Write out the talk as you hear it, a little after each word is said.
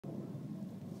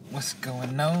What's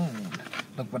going on?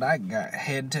 Look what I got.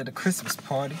 Heading to the Christmas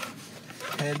party.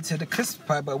 Heading to the Christmas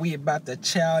party, but we about to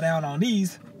chow down on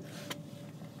these.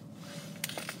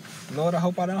 Lord, I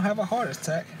hope I don't have a heart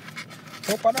attack.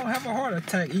 Hope I don't have a heart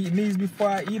attack eating these before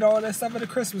I eat all that stuff at the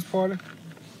Christmas party.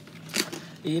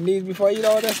 Eating these before I eat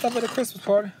all that stuff at the Christmas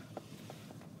party.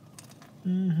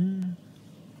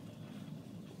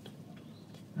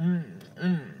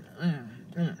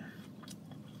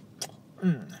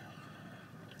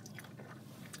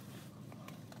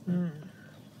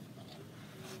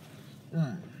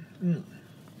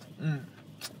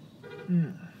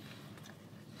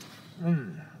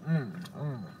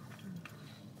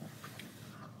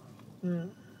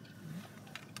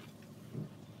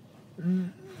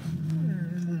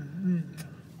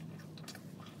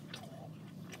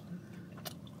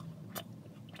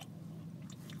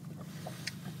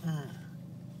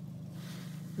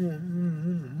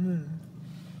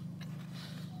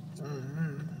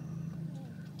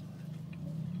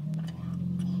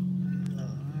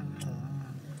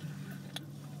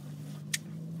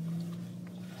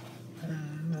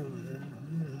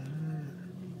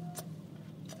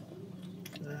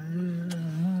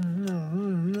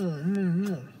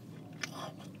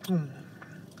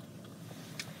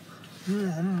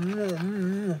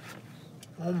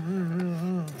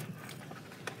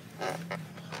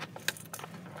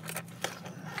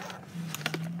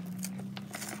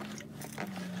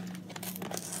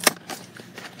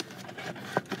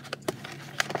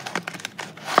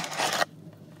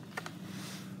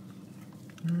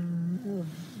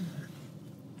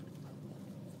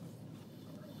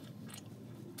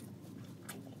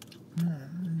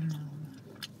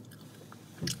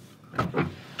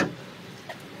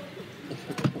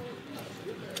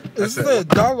 Is it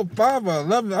 $1.05 or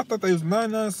 11? I thought they was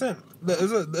 99 cents.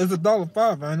 It's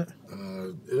 $1.05, ain't it?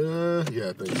 Yeah,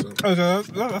 I think so. Okay, I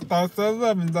thought it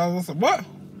was $11. I said, what?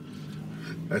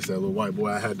 That's that little white boy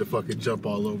I had to fucking jump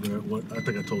all over. I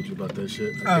think I told you about that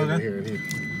shit. I came in here and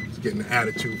he was getting an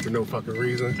attitude for no fucking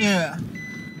reason. Yeah.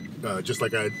 Just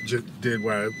like I just did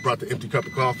where I brought the empty cup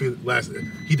of coffee last.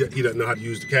 He doesn't know how to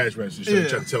use the cash register, so he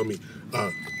tried to tell me,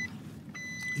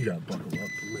 you gotta buckle up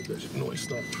and make that shit noise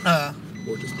stop.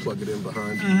 Or just plug it in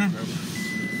behind you.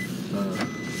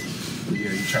 But yeah,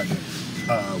 he tried to.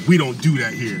 We don't do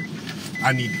that here.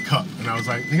 I need the cup, and I was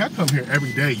like, nigga, I come here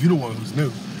every day. You the one who's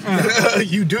new.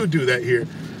 You do that here.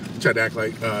 Tried to act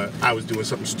like I was doing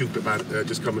something stupid by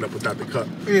just coming up without the cup.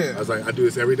 Yeah. I was like, I do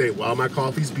this every day. While my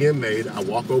coffee's being made, I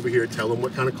walk over here, tell them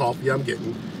what kind of coffee I'm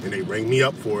getting, and they ring me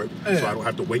up for it, so I don't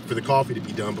have to wait for the coffee to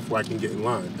be done before I can get in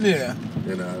line. Yeah.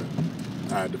 And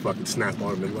I had to fucking snap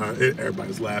on him in line.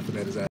 Everybody's laughing at his ass.